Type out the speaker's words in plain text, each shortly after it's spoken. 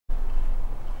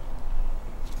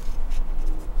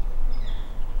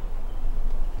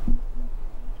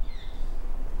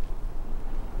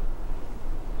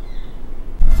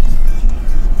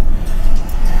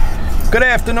Good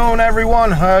afternoon,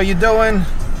 everyone. How are you doing?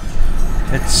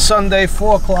 It's Sunday,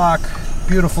 4 o'clock.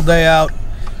 Beautiful day out.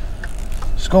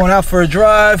 Just going out for a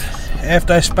drive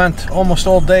after I spent almost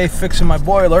all day fixing my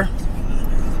boiler.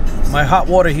 My hot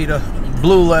water heater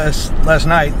blew last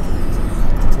night.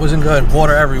 Wasn't good.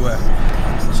 Water everywhere.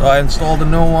 So I installed a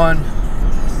new one,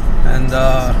 and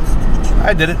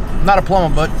I did it. Not a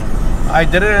plumber, but I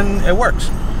did it, and it works.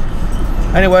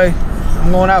 Anyway,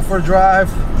 I'm going out for a drive,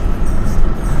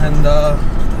 and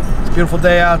it's a beautiful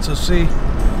day out, so see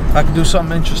if I can do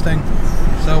something interesting.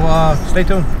 So stay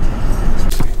tuned.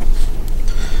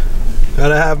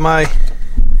 Gotta have my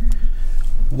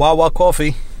Wawa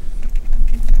coffee.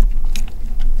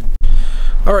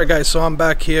 Alright guys, so I'm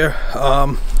back here.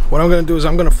 What I'm gonna do is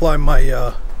I'm gonna fly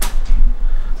my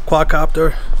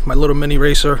quadcopter, my little mini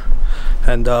racer,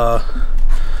 and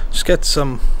just get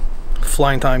some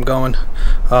flying time going.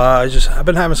 I've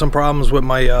been having some problems with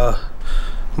my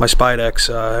my Spidex.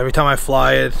 Every time I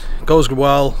fly it, it goes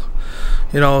well,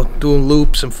 you know, doing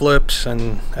loops and flips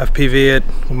and FPV it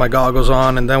with my goggles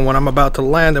on, and then when I'm about to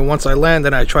land, and once I land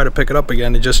and I try to pick it up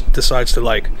again, it just decides to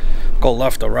like go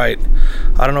left or right.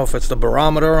 I don't know if it's the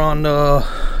barometer on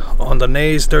the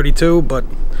Naze 32, but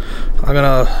I'm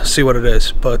gonna see what it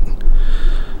is. But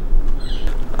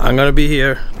I'm gonna be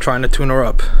here trying to tune her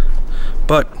up.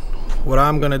 But what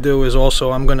I'm gonna do is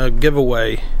also I'm gonna give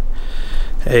away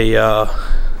a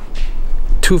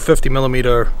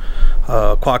 250mm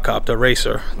quadcopter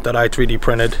racer that I 3D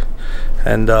printed,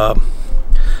 and I'm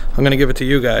gonna give it to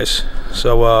you guys.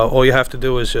 So all you have to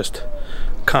do is just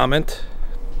comment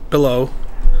below,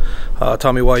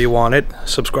 tell me why you want it,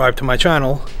 subscribe to my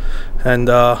channel, and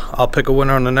I'll pick a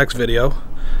winner on the next video,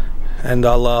 and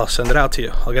I'll send it out to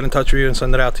you. I'll get in touch with you and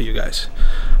send it out to you guys.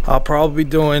 I'll probably be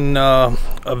doing a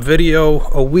video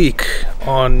a week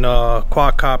on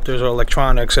quadcopters or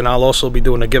electronics, and I'll also be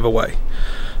doing a giveaway.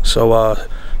 So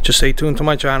just stay tuned to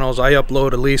my channels. I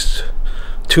upload at least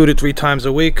 2 to 3 times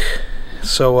a week.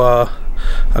 So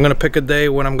I'm gonna pick a day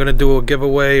when I'm gonna do a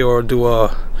giveaway or do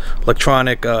a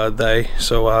electronic day.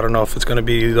 So I don't know if it's gonna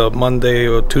be the Monday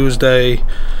or Tuesday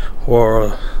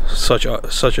or such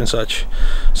and such.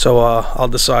 So I'll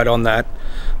decide on that.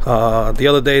 The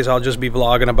other days I'll just be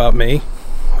vlogging about me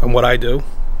and what I do,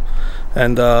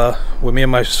 and with me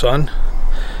and my son.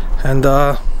 And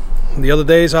the other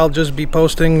days I'll just be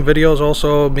posting videos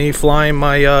also of me flying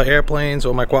my airplanes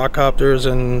or my quadcopters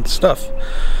and stuff.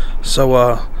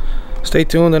 So stay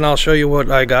tuned, and I'll show you what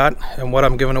I got and what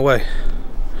I'm giving away.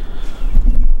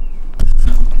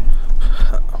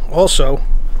 Also,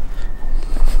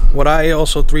 what I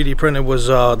also 3D printed was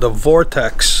the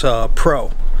Vortex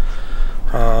Pro.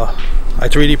 I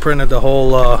 3D printed the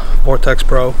whole Vortex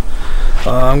Pro.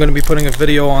 I'm going to be putting a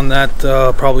video on that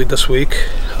probably this week.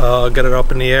 Get it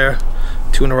up in the air,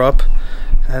 tune her up,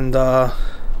 and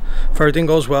if everything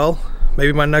goes well,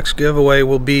 maybe my next giveaway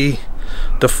will be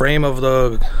the frame of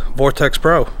the Vortex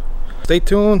Pro. Stay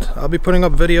tuned. I'll be putting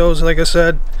up videos, like I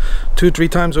said, 2-3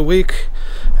 times a week,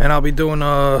 and I'll be doing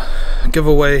a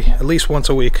giveaway at least once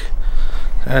a week.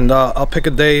 And I'll pick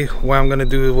a day where I'm going to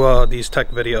do these tech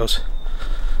videos.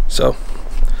 So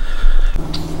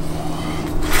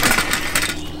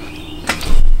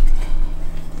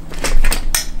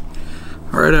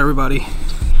alright everybody,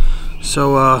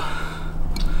 so I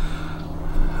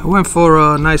went for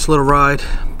a nice little ride,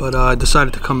 but I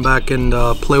decided to come back and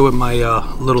play with my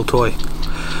little toy.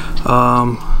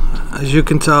 As you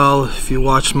can tell, if you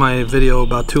watched my video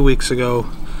about 2 weeks ago,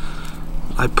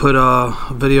 I put a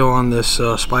video on this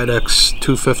Spidex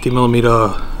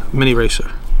 250mm mini racer,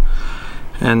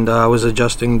 and I was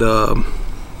adjusting the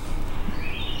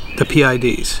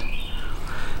PIDs,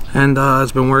 and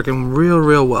it's been working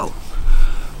real well.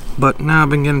 But now I've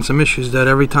been getting some issues that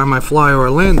every time I fly or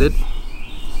land it,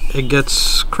 it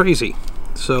gets crazy.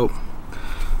 So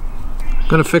I'm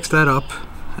gonna fix that up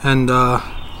and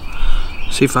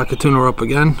see if I could tune her up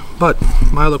again. But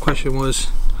my other question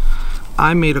was,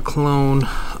 I made a clone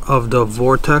of the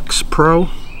Vortex Pro.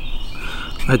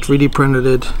 I 3D printed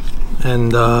it,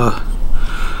 and I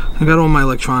got all my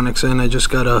electronics in. I just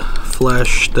gotta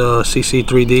flash the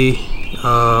CC3D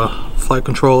flight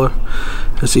controller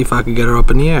and see if I can get her up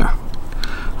in the air.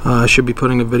 I should be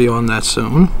putting a video on that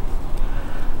soon.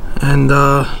 And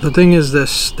the thing is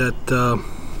this, that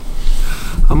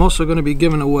I'm also going to be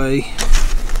giving away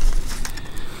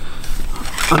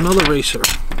another racer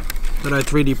that I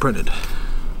 3D printed.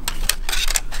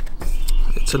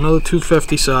 It's another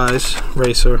 250 size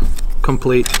racer,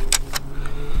 complete.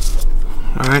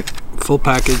 Alright, full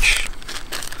package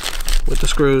with the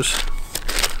screws.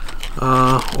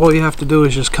 All you have to do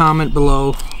is just comment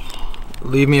below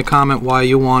leave me a comment why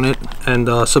you want it, and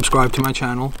subscribe to my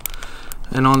channel.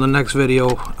 And on the next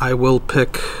video I will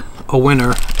pick a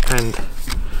winner and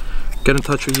get in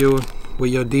touch with you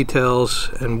with your details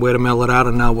and where to mail it out,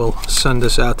 and I will send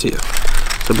this out to you.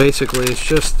 So basically it's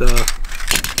just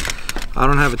I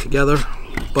don't have it together,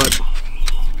 but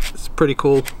it's pretty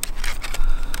cool.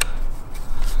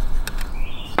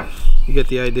 You get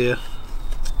the idea.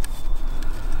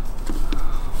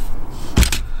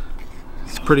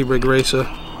 It's a pretty big racer,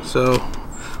 so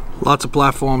lots of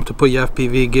platform to put your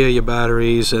FPV gear, your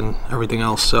batteries, and everything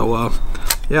else. So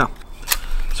yeah,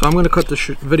 so I'm going to cut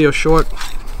the video short.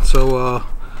 So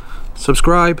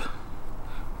subscribe,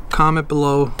 comment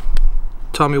below,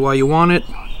 tell me why you want it,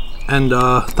 and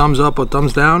thumbs up or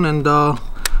thumbs down, and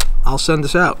I'll send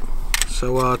this out.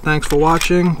 So thanks for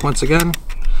watching. Once again,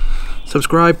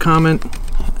 subscribe, comment,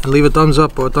 and leave a thumbs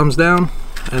up or a thumbs down,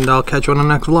 and I'll catch you on the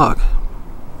next vlog.